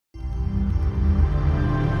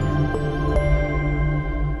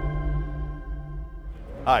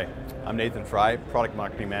Hi, I'm Nathan Fry, Product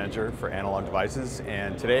Marketing Manager for Analog Devices,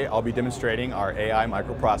 and today I'll be demonstrating our AI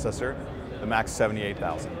microprocessor, the MAX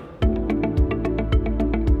 78000.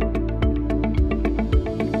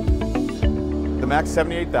 The MAX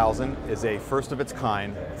 78000 is a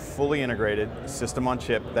first-of-its-kind, fully integrated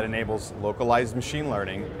system-on-chip that enables localized machine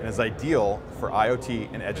learning and is ideal for IoT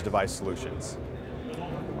and edge device solutions.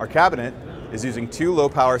 Our cabinet is using two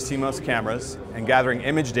low-power CMOS cameras and gathering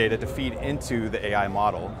image data to feed into the AI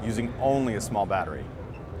model using only a small battery.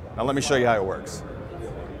 Now let me show you how it works.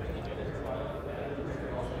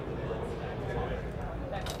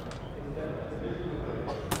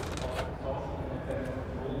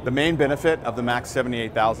 The main benefit of the MAX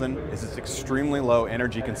 78000 is its extremely low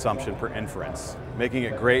energy consumption per inference, making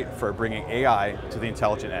it great for bringing AI to the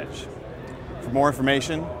intelligent edge. For more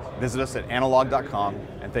information, visit us at analog.com,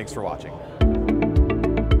 and thanks for watching.